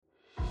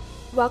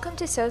Welcome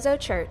to Sozo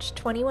Church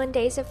 21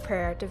 Days of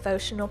Prayer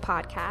devotional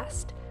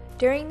podcast.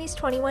 During these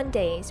 21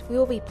 days, we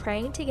will be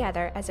praying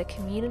together as a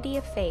community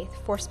of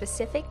faith for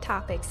specific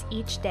topics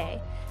each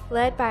day,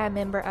 led by a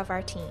member of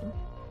our team.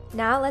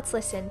 Now let's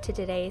listen to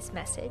today's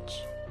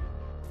message.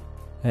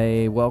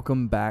 Hey,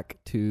 welcome back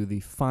to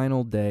the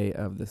final day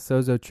of the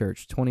Sozo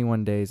Church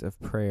 21 Days of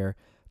Prayer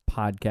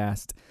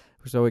podcast.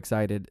 We're so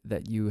excited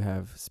that you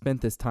have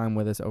spent this time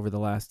with us over the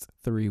last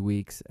 3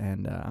 weeks,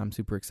 and I'm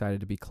super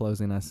excited to be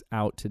closing us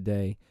out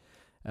today.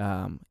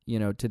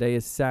 Today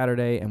is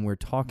Saturday, and we're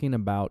talking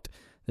about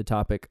the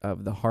topic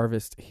of the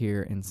harvest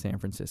here in San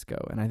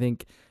Francisco. And I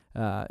think,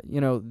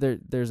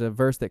 there's a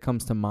verse that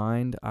comes to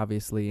mind.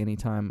 Obviously,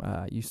 anytime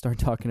you start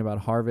talking about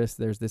harvest,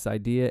 there's this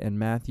idea in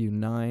Matthew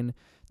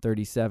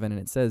 9:37, and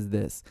it says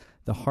this: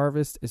 "The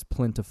harvest is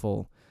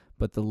plentiful,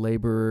 but the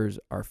laborers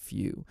are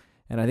few."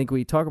 And I think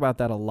we talk about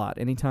that a lot.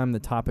 Anytime the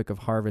topic of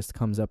harvest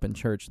comes up in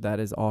church, that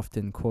is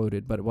often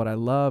quoted. But what I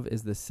love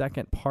is the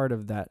second part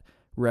of that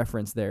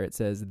reference there. It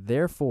says,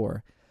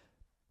 "Therefore,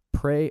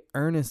 pray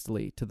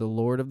earnestly to the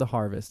Lord of the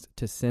harvest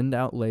to send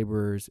out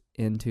laborers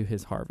into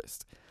his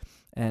harvest."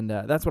 And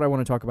that's what I want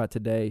to talk about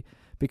today,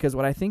 because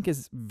what I think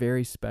is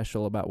very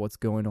special about what's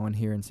going on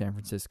here in San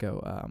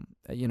Francisco,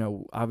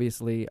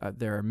 obviously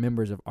there are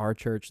members of our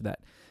church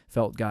that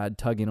felt God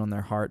tugging on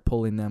their heart,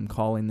 pulling them,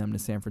 calling them to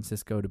San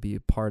Francisco to be a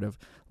part of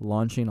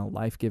launching a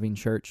life-giving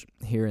church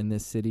here in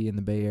this city in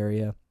the Bay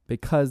Area,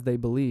 because they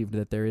believed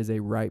that there is a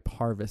ripe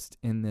harvest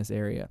in this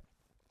area.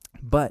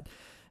 But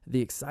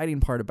the exciting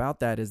part about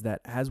that is that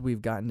as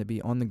we've gotten to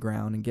be on the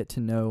ground and get to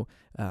know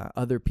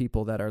other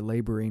people that are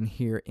laboring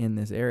here in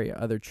this area,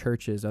 other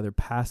churches, other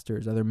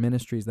pastors, other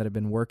ministries that have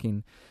been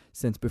working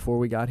since before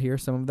we got here,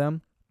 some of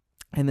them,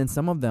 and then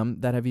some of them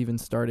that have even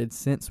started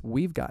since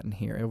we've gotten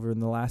here over in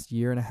the last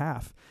year and a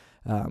half.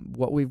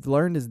 What we've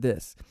learned is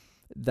this: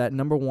 that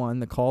number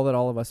one, the call that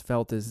all of us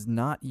felt is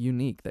not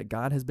unique, that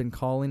God has been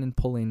calling and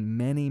pulling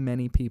many,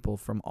 many people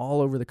from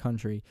all over the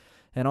country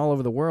and all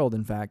over the world,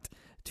 in fact,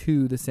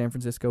 to the San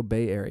Francisco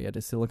Bay Area, to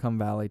Silicon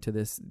Valley, to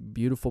this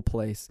beautiful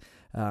place,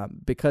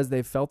 because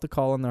they've felt the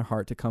call in their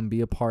heart to come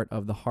be a part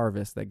of the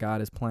harvest that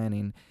God is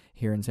planning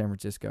here in San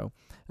Francisco.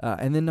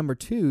 And then number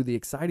two, the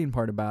exciting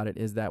part about it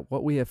is that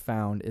what we have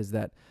found is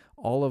that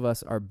all of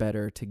us are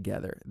better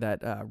together,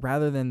 that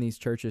rather than these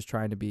churches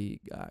trying to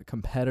be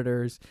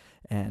competitors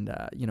and,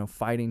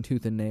 fighting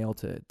tooth and nail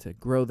to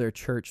grow their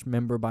church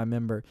member by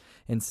member,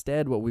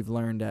 instead what we've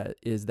learned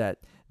is that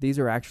these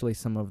are actually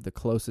some of the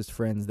closest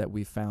friends that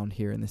we've found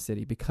here in the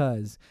city,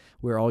 because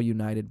we're all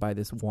united by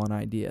this one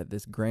idea,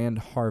 this grand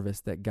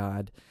harvest that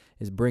God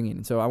is bringing.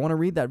 And so I want to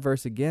read that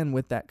verse again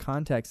with that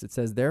context. It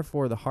says,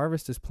 "Therefore the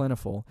harvest is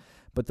plentiful,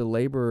 but the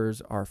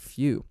laborers are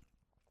few.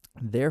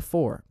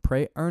 Therefore,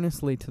 pray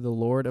earnestly to the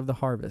Lord of the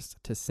harvest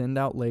to send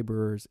out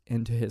laborers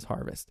into his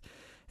harvest."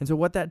 And so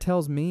what that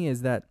tells me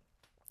is that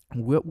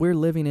what we're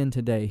living in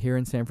today here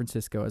in San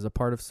Francisco as a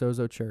part of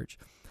Sozo Church,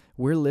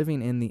 we're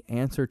living in the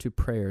answer to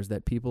prayers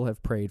that people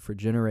have prayed for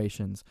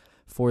generations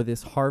for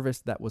this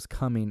harvest that was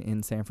coming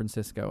in San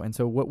Francisco. And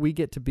so what we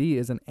get to be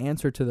is an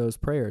answer to those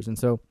prayers. And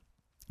so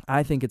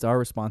I think it's our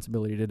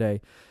responsibility today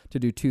to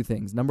do two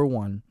things. Number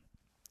one,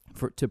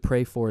 to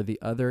pray for the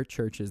other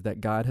churches that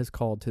God has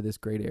called to this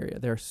great area.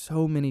 There are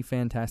so many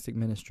fantastic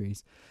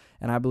ministries,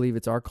 and I believe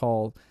it's our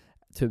call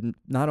to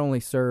not only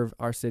serve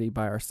our city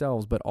by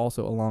ourselves, but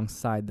also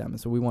alongside them. And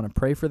so we want to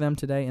pray for them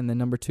today. And then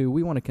number two,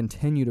 we want to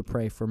continue to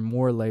pray for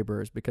more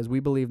laborers, because we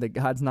believe that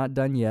God's not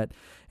done yet,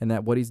 and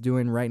that what he's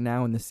doing right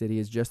now in the city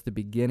is just the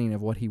beginning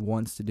of what he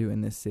wants to do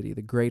in this city,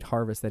 the great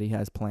harvest that he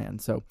has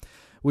planned. So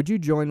would you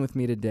join with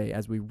me today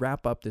as we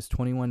wrap up this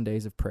 21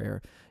 days of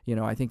prayer?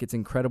 I think it's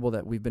incredible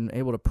that we've been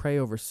able to pray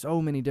over so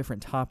many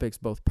different topics,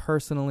 both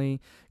personally,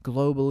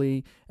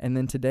 globally, and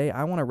then today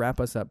I want to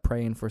wrap us up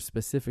praying for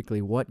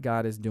specifically what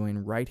God is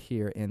doing right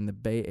here in the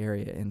Bay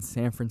Area in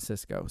San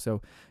Francisco.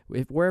 So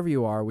wherever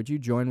you are, would you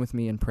join with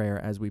me in prayer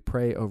as we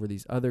pray over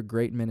these other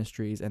great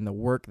ministries and the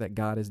work that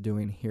God is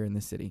doing here in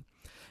the city?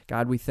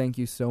 God, we thank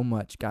you so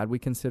much. God, we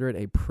consider it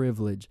a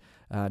privilege,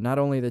 not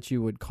only that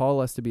you would call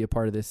us to be a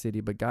part of this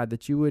city, but God,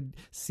 that you would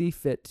see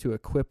fit to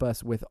equip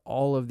us with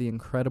all of the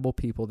incredible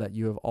people that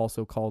you have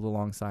also called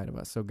alongside of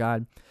us. So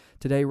God,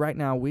 today, right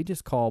now, we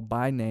just call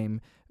by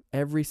name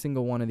every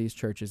single one of these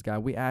churches. God,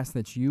 we ask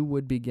that you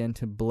would begin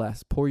to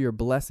pour your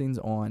blessings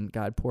on,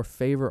 God, pour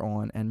favor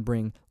on, and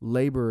bring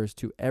laborers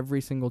to every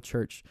single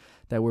church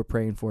that we're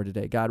praying for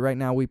today. God, right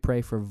now we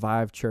pray for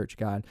Vive Church,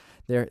 God,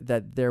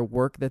 that their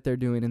work that they're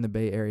doing in the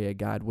Bay Area,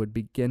 God, would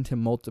begin to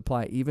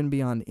multiply even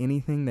beyond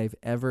anything they've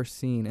ever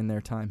seen in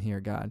their time here,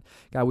 God.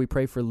 God, we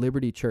pray for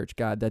Liberty Church,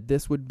 God, that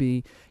this would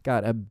be,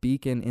 God, a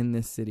beacon in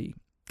this city.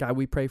 God,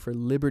 we pray for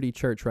Liberty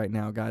Church right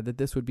now, God, that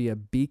this would be a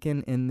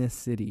beacon in this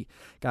city.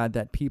 God,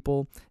 that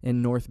people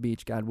in North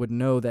Beach, God, would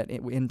know that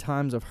in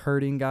times of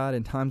hurting, God,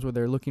 in times where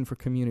they're looking for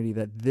community,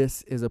 that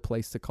this is a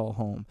place to call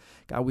home.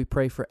 God, we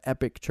pray for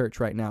Epic Church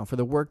right now, for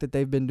the work that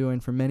they've been doing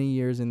for many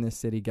years in this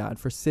city, God,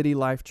 for City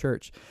Life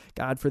Church,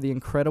 God, for the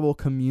incredible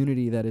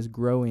community that is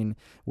growing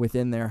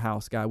within their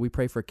house, God. We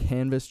pray for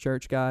Canvas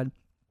Church, God.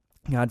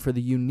 God, for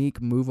the unique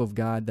move of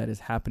God that is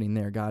happening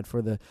there. God,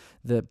 for the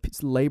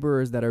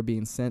laborers that are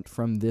being sent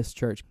from this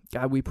church.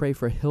 God, we pray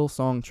for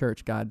Hillsong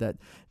Church, God,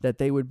 that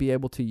they would be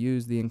able to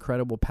use the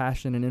incredible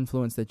passion and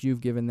influence that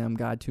you've given them,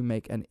 God, to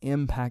make an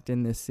impact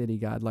in this city,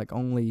 God, like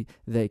only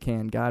they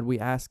can. God, we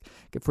ask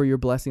for your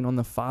blessing on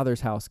the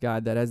Father's House,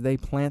 God, that as they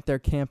plant their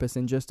campus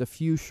in just a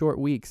few short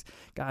weeks,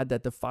 God,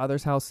 that the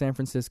Father's House San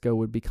Francisco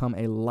would become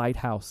a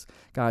lighthouse,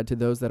 God, to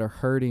those that are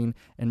hurting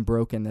and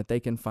broken, that they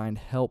can find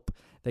help,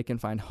 they can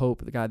find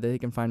hope, God, that they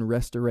can find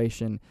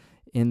restoration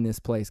in this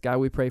place. God,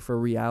 we pray for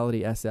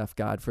Reality SF,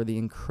 God, for the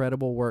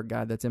incredible work,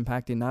 God, that's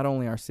impacting not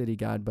only our city,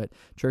 God, but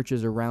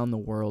churches around the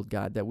world,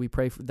 God, that we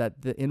pray for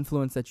that the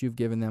influence that you've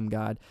given them,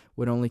 God,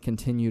 would only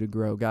continue to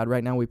grow. God,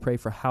 right now we pray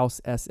for House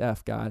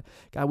SF, God.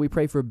 God, we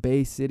pray for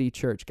Bay City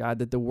Church, God,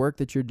 that the work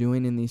that you're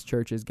doing in these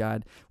churches,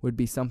 God, would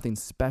be something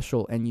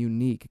special and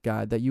unique,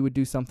 God, that you would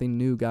do something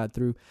new, God,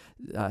 through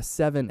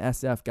 7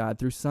 SF, God,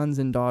 through Sons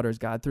and Daughters,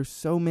 God, through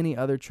so many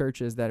other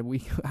churches that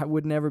I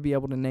would never be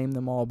able to name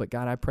them all, but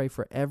God, I pray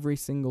for every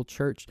single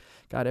church,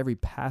 God, every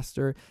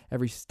pastor,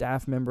 every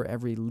staff member,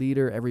 every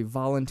leader, every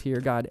volunteer,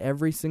 God,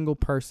 every single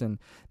person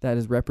that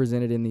is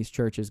represented in these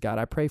churches, God.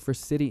 I pray for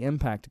City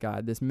Impact,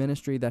 God, this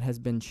ministry that has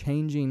been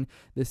changing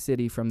the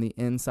city from the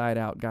inside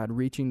out, God,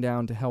 reaching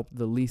down to help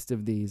the least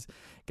of these,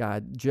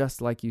 God, just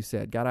like you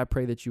said. God, I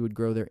pray that you would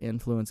grow their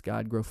influence,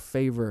 God, grow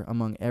favor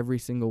among every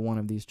single one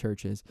of these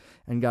churches,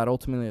 and God,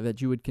 ultimately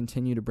that you would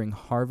continue to bring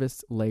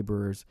harvest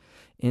laborers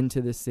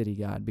into this city,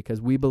 God,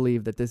 because we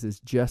believe that this is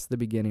just the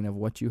beginning of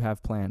what you have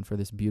planned for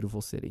this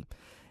beautiful city.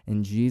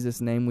 In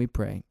Jesus' name we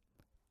pray.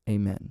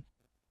 Amen.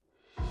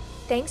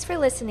 Thanks for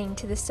listening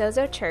to the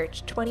Sozo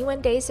Church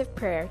 21 Days of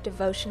Prayer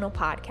devotional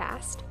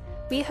podcast.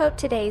 We hope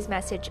today's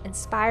message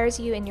inspires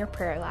you in your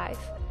prayer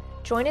life.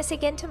 Join us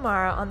again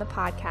tomorrow on the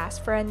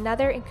podcast for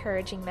another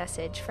encouraging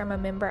message from a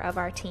member of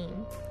our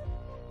team.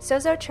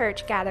 Sozo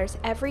Church gathers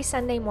every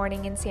Sunday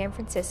morning in San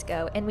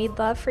Francisco, and we'd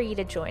love for you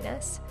to join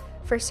us.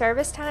 For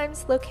service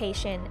times,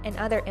 location, and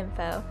other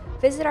info,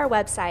 visit our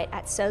website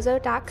at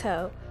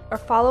sozo.co or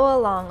follow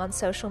along on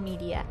social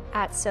media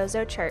at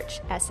Sozo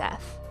Church SF.